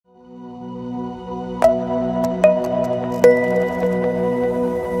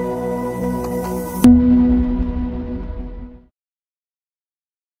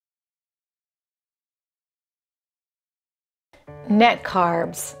net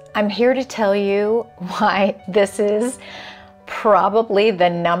carbs. I'm here to tell you why this is probably the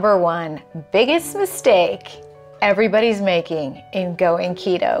 #1 biggest mistake everybody's making in going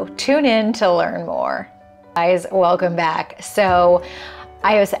keto. Tune in to learn more. Guys, welcome back. So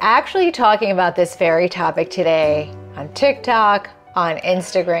I was actually talking about this very topic today on TikTok, on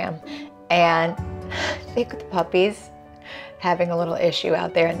Instagram, and I think the puppy's having a little issue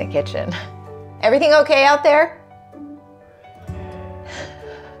out there in the kitchen. Everything okay out there?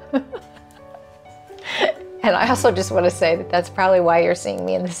 And I also just want to say that that's probably why you're seeing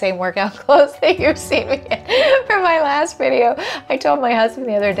me in the same workout clothes that you've seen me in for my last video. I told my husband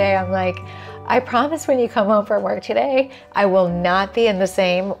the other day, I'm like, I promise when you come home from work today, I will not be in the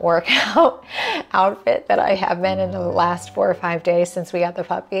same workout outfit that I have been in the last 4 or 5 days since we got the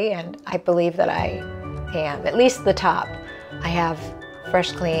puppy. And I believe that I am, at least the top. I have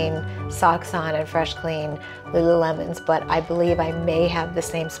fresh clean socks on and fresh clean Lululemons, but I believe I may have the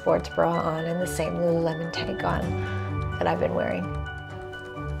same sports bra on and the same Lululemon tank on that I've been wearing.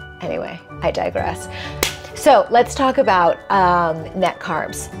 Anyway, I digress. So let's talk about net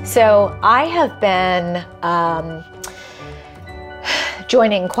carbs. So I have been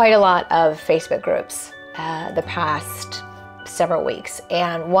joining quite a lot of Facebook groups the past several weeks,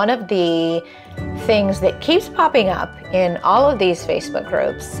 and one of the things that keeps popping up in all of these Facebook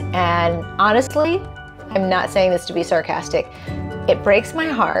groups, and honestly, I'm not saying this to be sarcastic, it breaks my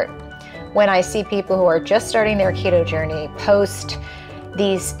heart when I see people who are just starting their keto journey post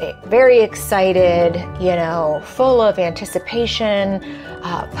these very excited, you know, full of anticipation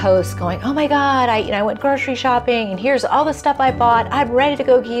posts going, oh my God, I went grocery shopping and here's all the stuff I bought. I'm ready to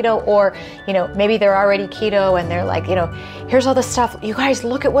go keto. Or, you know, maybe they're already keto and they're like, you know, here's all the stuff. You guys,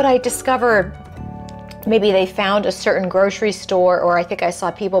 look at what I discovered. Maybe they found a certain grocery store, or I think I saw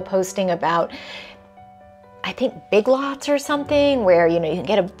people posting about, I think Big Lots or something, where, you know, you can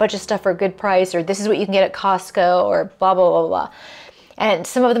get a bunch of stuff for a good price, or this is what you can get at Costco, or blah, blah, blah, blah. And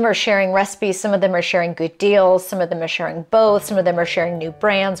some of them are sharing recipes, some of them are sharing good deals, some of them are sharing both, some of them are sharing new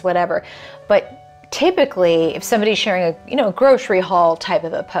brands, whatever. But typically, if somebody's sharing a, you know, grocery haul type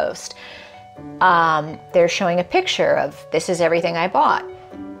of a post, they're showing a picture of, this is everything I bought.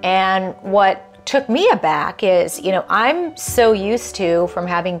 And what took me aback is, you know, I'm so used to, from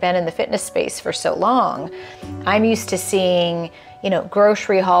having been in the fitness space for so long, I'm used to seeing, you know,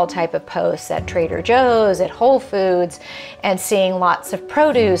 grocery haul type of posts at Trader Joe's, at Whole Foods, and seeing lots of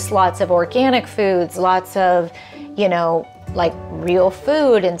produce, lots of organic foods, lots of, you know, like real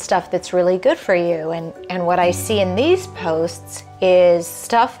food and stuff that's really good for you. And what I see in these posts is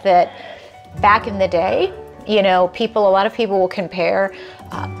stuff that back in the day, you know, a lot of people will compare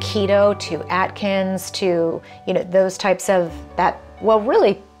keto to Atkins, to, you know, those types of that, well,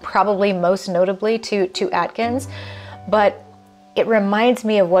 really probably most notably to Atkins, but it reminds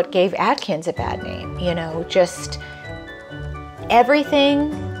me of what gave Atkins a bad name, you know, just everything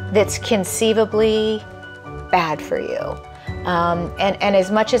that's conceivably bad for you. And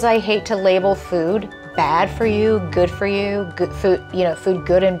as much as I hate to label food bad for you, good food, you know, food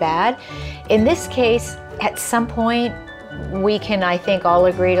good and bad, in this case, at some point, we can, I think, all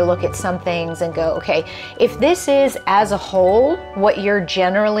agree to look at some things and go, okay, if this is as a whole what you're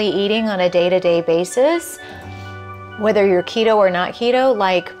generally eating on a day-to-day basis, whether you're keto or not keto,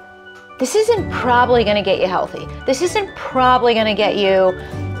 like, this isn't probably gonna get you healthy. This isn't probably gonna get you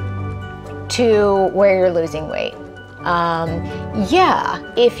to where you're losing weight. Yeah,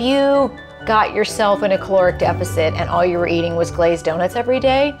 if you got yourself in a caloric deficit and all you were eating was glazed donuts every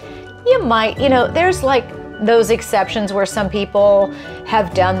day, you might, you know, there's like those exceptions where some people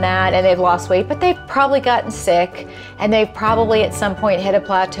have done that and they've lost weight, but they've probably gotten sick, and they've probably at some point hit a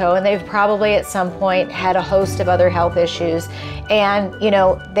plateau, and they've probably at some point had a host of other health issues, and, you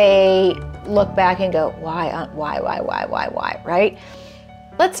know, they look back and go, why, right?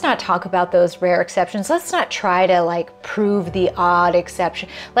 Let's not talk about those rare exceptions. Let's not try to like prove the odd exception.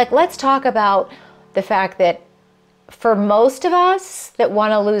 Like, let's talk about the fact that for most of us that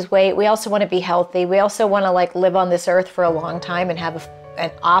want to lose weight, we also want to be healthy. We also want to like live on this earth for a long time and have an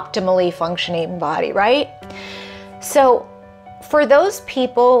optimally functioning body, right? So for those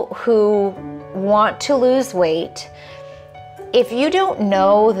people who want to lose weight, if you don't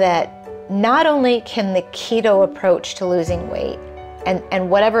know that not only can the keto approach to losing weight and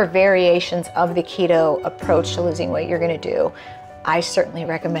whatever variations of the keto approach to losing weight you're going to do, I certainly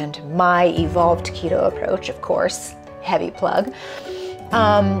recommend my evolved keto approach, of course, heavy plug.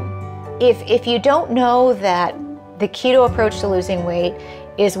 If you don't know that the keto approach to losing weight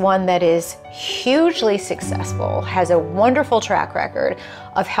is one that is hugely successful, has a wonderful track record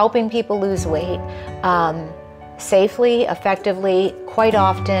of helping people lose weight, safely, effectively, quite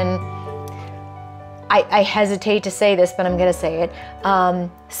often. I hesitate to say this, but I'm going to say it.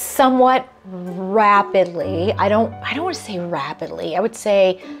 Somewhat rapidly. I don't want to say rapidly. I would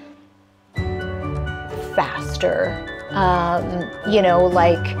say faster. You know,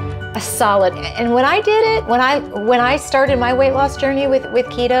 like a solid. And when I did it, when I started my weight loss journey with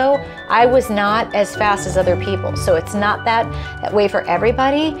keto, I was not as fast as other people. So it's not that way for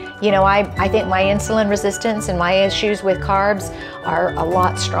everybody. You know, I think my insulin resistance and my issues with carbs are a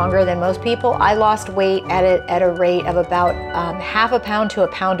lot stronger than most people. I lost weight at a rate of about half a pound to a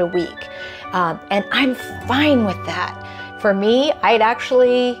pound a week. And I'm fine with that. For me, I'd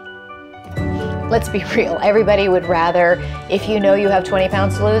actually, let's be real, everybody would rather, if you know you have 20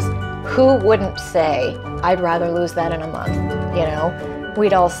 pounds to lose, who wouldn't say, I'd rather lose that in a month, you know?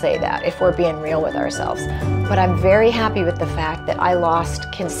 We'd all say that if we're being real with ourselves. But I'm very happy with the fact that I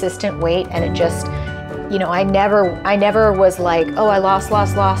lost consistent weight, and it just, you know, I never was like, oh, I lost,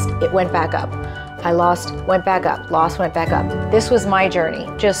 it went back up. I lost, went back up, lost, went back up. This was my journey,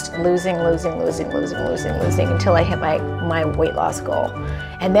 just losing until I hit my weight loss goal.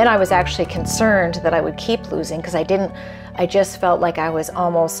 And then I was actually concerned that I would keep losing because I just felt like I was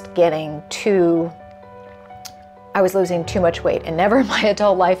almost getting I was losing too much weight, and never in my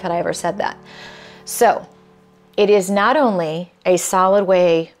adult life had I ever said that. So it is not only a solid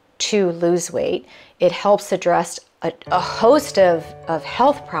way to lose weight, it helps address a host of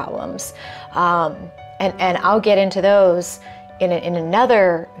health problems. And I'll get into those in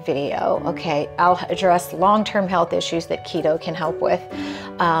another video, okay? I'll address long-term health issues that keto can help with.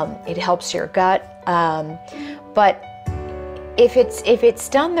 It helps your gut. But if it's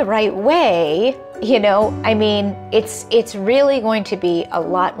done the right way, you know, I mean, it's really going to be a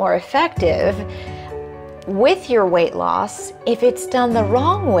lot more effective with your weight loss. If it's done the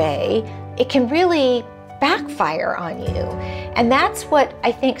wrong way, it can really backfire on you. And that's what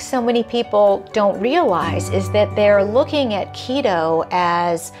I think so many people don't realize, is that they're looking at keto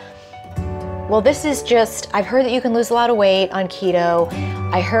as, well, this is just, I've heard that you can lose a lot of weight on keto.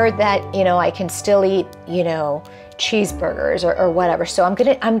 I heard that, you know, I can still eat, you know, cheeseburgers or whatever. So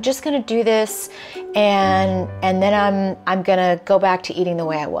I'm just gonna do this, and then I'm gonna go back to eating the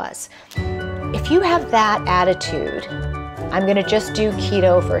way I was. If you have that attitude, I'm gonna just do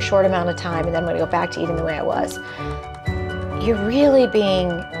keto for a short amount of time and then I'm gonna go back to eating the way I was, you're really being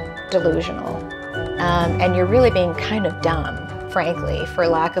delusional. And you're really being kind of dumb, frankly, for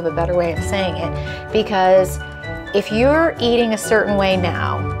lack of a better way of saying it. Because if you're eating a certain way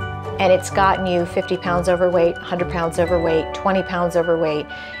now, and it's gotten you 50 pounds overweight, 100 pounds overweight, 20 pounds overweight,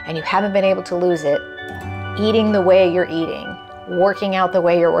 and you haven't been able to lose it, eating the way you're eating, working out the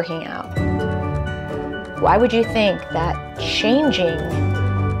way you're working out, why would you think that changing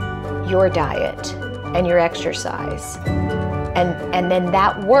your diet and your exercise, and then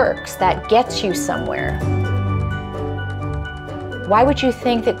that works, that gets you somewhere? Why would you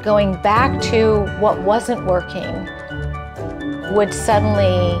think that going back to what wasn't working would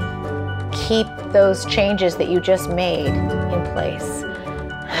suddenly keep those changes that you just made in place?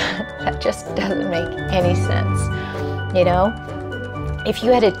 That just doesn't make any sense, you know? If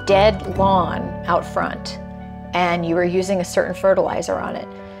you had a dead lawn out front and you were using a certain fertilizer on it,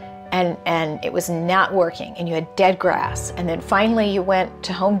 and it was not working, and you had dead grass, and then finally you went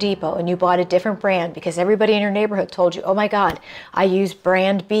to Home Depot and you bought a different brand because everybody in your neighborhood told you, oh my God, I use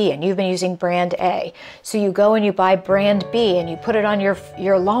brand B and you've been using brand A. So you go and you buy brand B and you put it on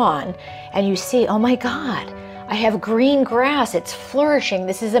your lawn, and you see, oh my God, I have green grass, it's flourishing,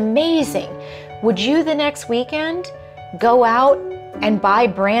 this is amazing. Would you the next weekend go out and buy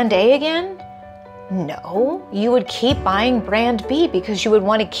brand A again? No, you would keep buying brand B because you would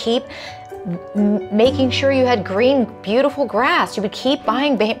want to keep making sure you had green, beautiful grass. You would keep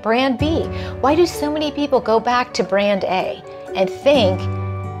buying brand B. Why do so many people go back to brand A and think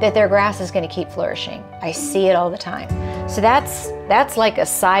that their grass is going to keep flourishing? I see it all the time. So that's like a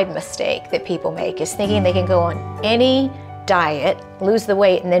side mistake that people make, is thinking they can go on any diet, lose the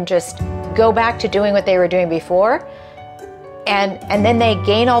weight, and then just go back to doing what they were doing before. And then they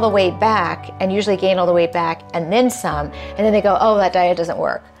gain all the weight back, and usually gain all the weight back and then some, and then they go, oh, that diet doesn't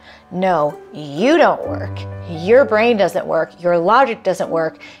work. No, you don't work. Your brain doesn't work. Your logic doesn't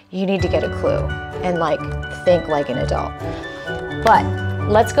work. You need to get a clue and like think like an adult. But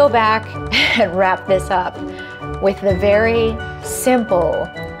let's go back and wrap this up with the very simple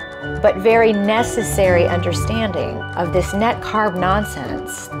but very necessary understanding of this net carb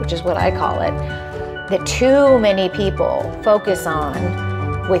nonsense, which is what I call it, that too many people focus on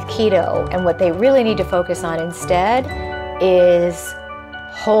with keto, and what they really need to focus on instead is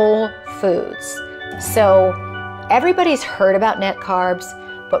whole foods. So everybody's heard about net carbs,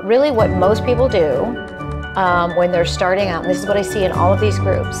 but really what most people do when they're starting out, and this is what I see in all of these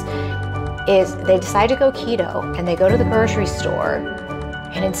groups, is they decide to go keto and they go to the grocery store,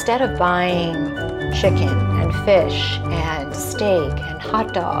 and instead of buying chicken and fish and steak and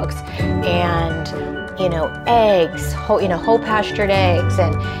hot dogs and eggs, whole pastured eggs,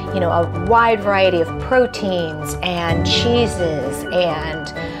 and a wide variety of proteins and cheeses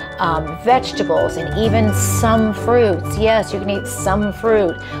and vegetables and even some fruits. Yes, you can eat some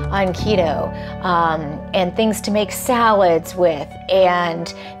fruit on keto, and things to make salads with,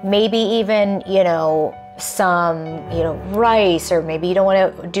 and maybe even some rice, or maybe you don't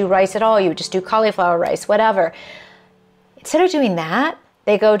want to do rice at all, you just do cauliflower rice, whatever. Instead of doing that,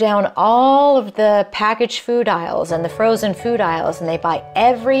 they go down all of the packaged food aisles and the frozen food aisles, and they buy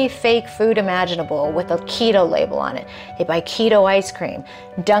every fake food imaginable with a keto label on it. They buy keto ice cream,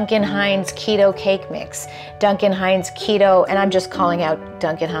 Duncan Hines keto cake mix, Duncan Hines keto, and I'm just calling out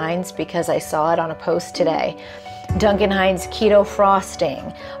Duncan Hines because I saw it on a post today. Duncan Hines keto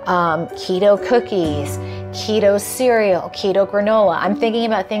frosting, keto cookies, keto cereal, keto granola. I'm thinking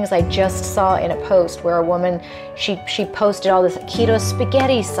about things I just saw in a post where a woman, she posted all this keto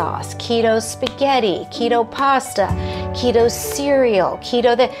spaghetti sauce, keto spaghetti, keto pasta, keto cereal,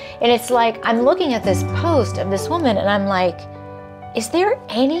 keto that, and it's like, I'm looking at this post of this woman and I'm like, is there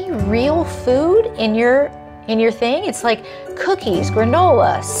any real food in your thing? It's like cookies,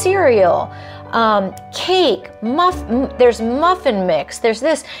 granola, cereal, cake, there's muffin mix, there's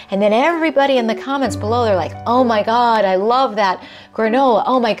this, and then everybody in the comments below, they're like, oh my God, I love that granola,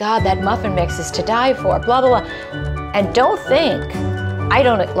 oh my God, that muffin mix is to die for, blah, blah, blah. And don't think I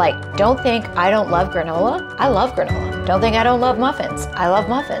don't love granola. I love granola. Don't think I don't love muffins. I love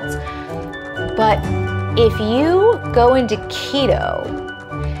muffins. But if you go into keto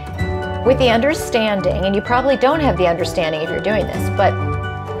with the understanding, and you probably don't have the understanding if you're doing this, but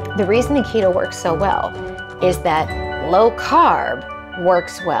the reason the keto works so well is that low carb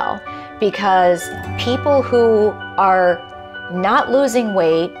works well, because people who are not losing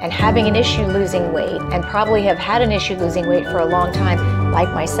weight and having an issue losing weight, and probably have had an issue losing weight for a long time, like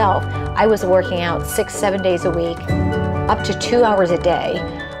myself, I was working out 6-7 days a week, up to 2 hours a day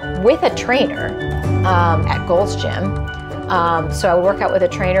with a trainer at Gold's Gym. So I would work out with a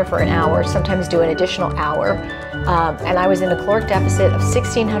trainer for an hour, sometimes do an additional hour. And I was in a caloric deficit of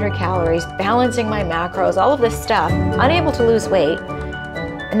 1,600 calories, balancing my macros, all of this stuff, unable to lose weight.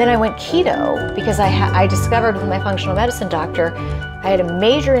 And then I went keto because I discovered with my functional medicine doctor, I had a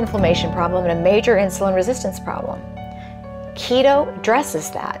major inflammation problem and a major insulin resistance problem. Keto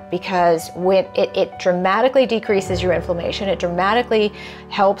addresses that because when it dramatically decreases your inflammation, it dramatically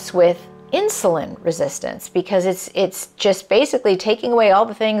helps with insulin resistance, because it's just basically taking away all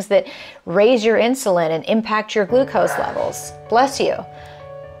the things that raise your insulin and impact your glucose levels. Bless you.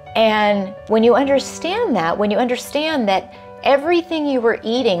 And when you understand that everything you were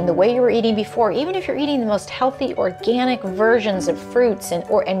eating, the way you were eating before, even if you're eating the most healthy organic versions of fruits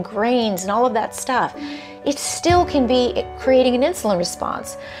and grains and all of that stuff, it still can be creating an insulin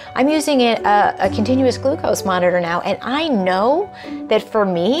response. I'm using a continuous glucose monitor now, and I know that for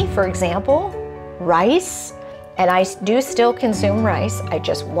me, for example, rice, and I do still consume rice, I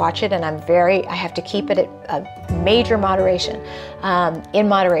just watch it, and I have to keep it at a major moderation, in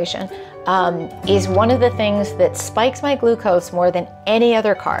moderation, is one of the things that spikes my glucose more than any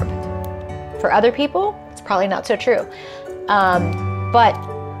other carb. For other people, it's probably not so true. But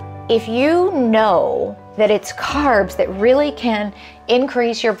if you know that it's carbs that really can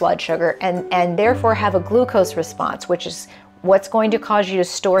increase your blood sugar and therefore have a glucose response, which is what's going to cause you to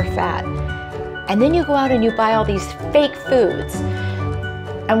store fat, and then you go out and you buy all these fake foods.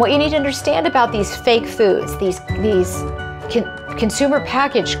 And what you need to understand about these fake foods, these consumer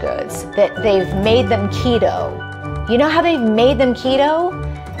packaged goods, that they've made them keto. You know how they've made them keto?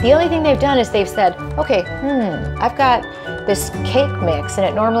 The only thing they've done is they've said, okay, I've got this cake mix and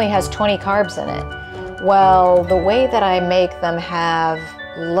it normally has 20 carbs in it. Well, the way that I make them have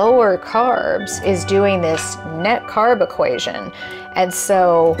lower carbs is doing this net carb equation. And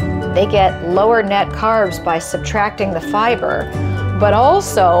so they get lower net carbs by subtracting the fiber, but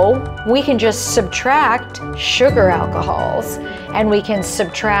also we can just subtract sugar alcohols, and we can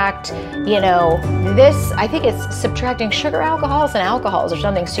subtract, this, I think it's subtracting sugar alcohols and alcohols or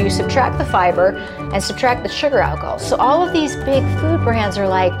something. So you subtract the fiber and subtract the sugar alcohols. So all of these big food brands are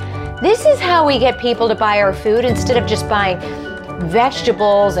like, this is how we get people to buy our food instead of just buying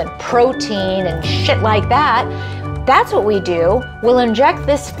vegetables and protein and shit like that. That's what we do. We'll inject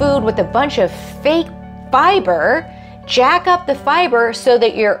this food with a bunch of fake fiber jack up the fiber so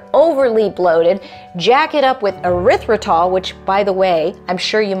that you're overly bloated, jack it up with erythritol, which, by the way, I'm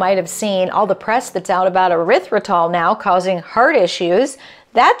sure you might have seen all the press that's out about erythritol now causing heart issues.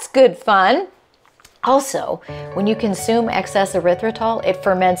 That's good fun. Also, when you consume excess erythritol, it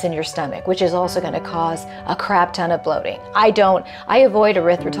ferments in your stomach, which is also going to cause a crap ton of bloating. I avoid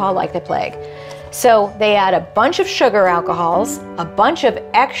erythritol like the plague. So they add a bunch of sugar alcohols, a bunch of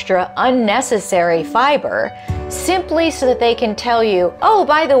extra unnecessary fiber, simply so that they can tell you, oh,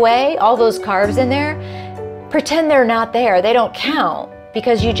 by the way, all those carbs in there, pretend they're not there. They don't count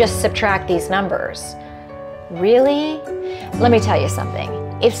because you just subtract these numbers. Really? Let me tell you something.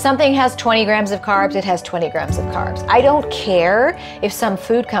 If something has 20 grams of carbs, it has 20 grams of carbs. I don't care if some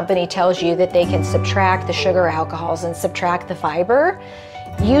food company tells you that they can subtract the sugar alcohols and subtract the fiber.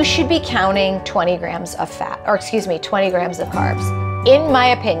 You should be counting 20 grams of fat, or excuse me, 20 grams of carbs, in my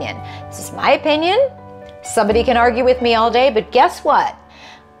opinion. This is my opinion. Somebody can argue with me all day, but guess what?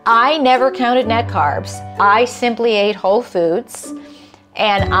 I never counted net carbs. I simply ate whole foods.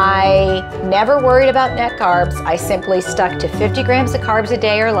 And I never worried about net carbs. I simply stuck to 50 grams of carbs a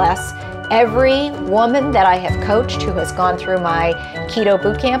day or less. Every woman that I have coached who has gone through my keto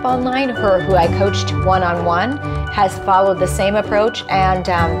boot camp online, or who I coached one-on-one, has followed the same approach. And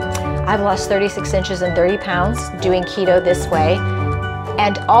I've lost 36 inches and 30 pounds doing keto this way.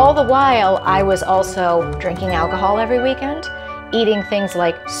 And all the while, I was also drinking alcohol every weekend, eating things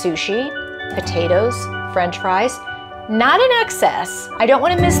like sushi, potatoes, French fries. Not in excess. I don't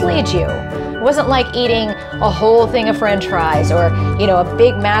want to mislead you. It wasn't like eating a whole thing of French fries or, a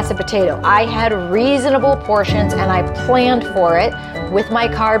big massive potato. I had reasonable portions and I planned for it with my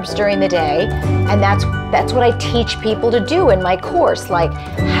carbs during the day. And that's what I teach people to do in my course, like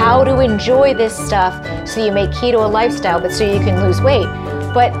how to enjoy this stuff so you make keto a lifestyle, but so you can lose weight.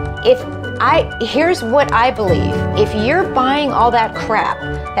 But here's what I believe. If you're buying all that crap,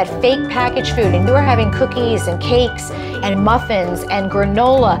 that fake packaged food, and you're having cookies and cakes and muffins and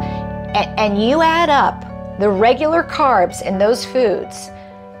granola, and you add up the regular carbs in those foods,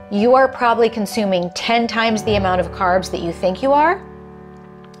 you are probably consuming 10 times the amount of carbs that you think you are.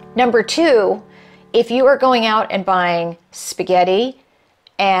 Number two, if you are going out and buying spaghetti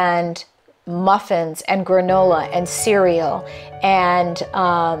and muffins and granola and cereal and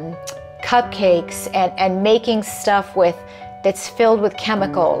cupcakes and making stuff that's filled with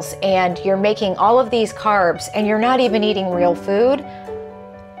chemicals, and you're making all of these carbs and you're not even eating real food,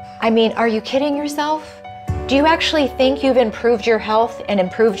 I mean, are you kidding yourself? Do you actually think you've improved your health and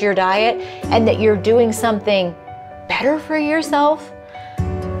improved your diet and that you're doing something better for yourself?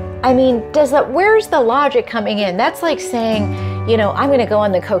 I mean, where's the logic coming in? That's like saying, I'm going to go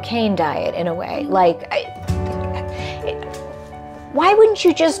on the cocaine diet in a way. Why wouldn't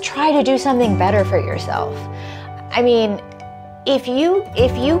you just try to do something better for yourself? I mean, if you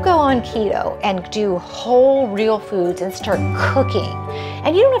go on keto and do whole real foods and start cooking,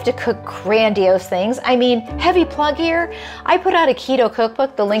 and you don't have to cook grandiose things. I mean, heavy plug here. I put out a keto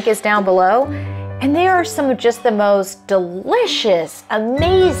cookbook. The link is down below. And there are some of just the most delicious,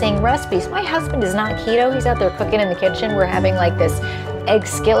 amazing recipes. My husband is not keto. He's out there cooking in the kitchen. We're having like this egg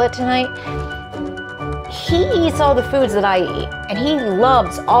skillet tonight. He eats all the foods that I eat, and he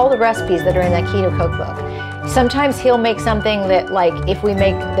loves all the recipes that are in that keto cookbook. Sometimes he'll make something that, like, if we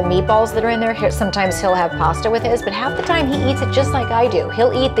make the meatballs that are in there, sometimes he'll have pasta with his, but half the time he eats it just like I do.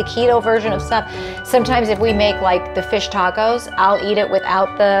 He'll eat the keto version of stuff. Sometimes if we make like the fish tacos, I'll eat it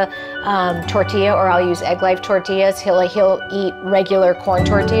without the tortilla, or I'll use Egg Life tortillas. He'll eat regular corn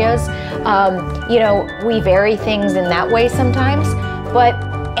tortillas. We vary things in that way sometimes, but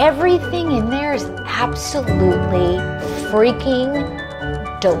everything in there is absolutely freaking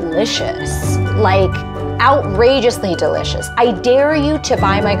delicious. Like, outrageously delicious. I dare you to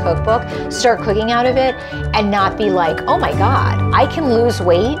buy my cookbook, start cooking out of it, and not be like, oh my God, I can lose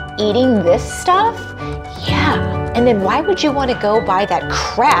weight eating this stuff? Yeah. And then why would you want to go buy that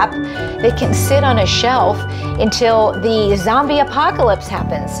crap that can sit on a shelf until the zombie apocalypse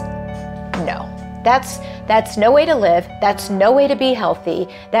happens? No. That's no way to live. That's no way to be healthy.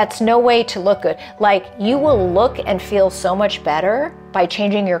 That's no way to look good. Like, you will look and feel so much better by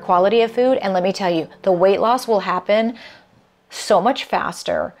changing your quality of food. And let me tell you, the weight loss will happen so much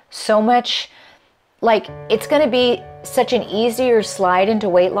faster, so much, like, it's going to be such an easier slide into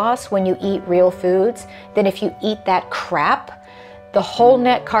weight loss when you eat real foods than if you eat that crap. The whole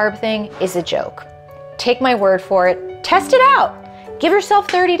net carb thing is a joke. Take my word for it. Test it out. Give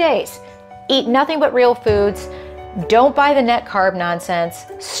yourself 30 days. Eat nothing but real foods. Don't buy the net carb nonsense.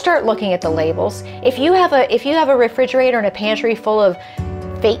 Start looking at the labels. If you have a refrigerator and a pantry full of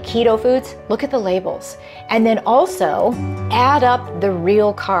fake keto foods, look at the labels. And then also add up the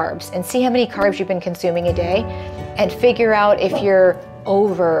real carbs and see how many carbs you've been consuming a day and figure out if you're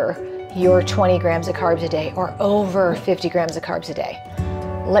over your 20 grams of carbs a day or over 50 grams of carbs a day.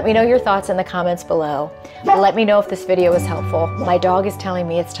 Let me know your thoughts in the comments below. Let me know if this video was helpful. My dog is telling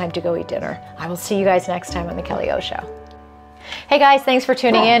me it's time to go eat dinner. I will see you guys next time on The Kelly O Show. Hey guys, thanks for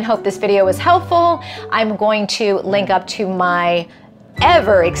tuning in. Hope this video was helpful. I'm going to link up to my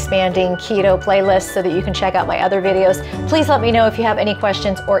ever expanding keto playlist so that you can check out my other videos. Please let me know if you have any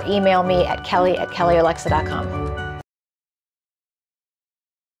questions or email me at kelly@kellyolexa.com.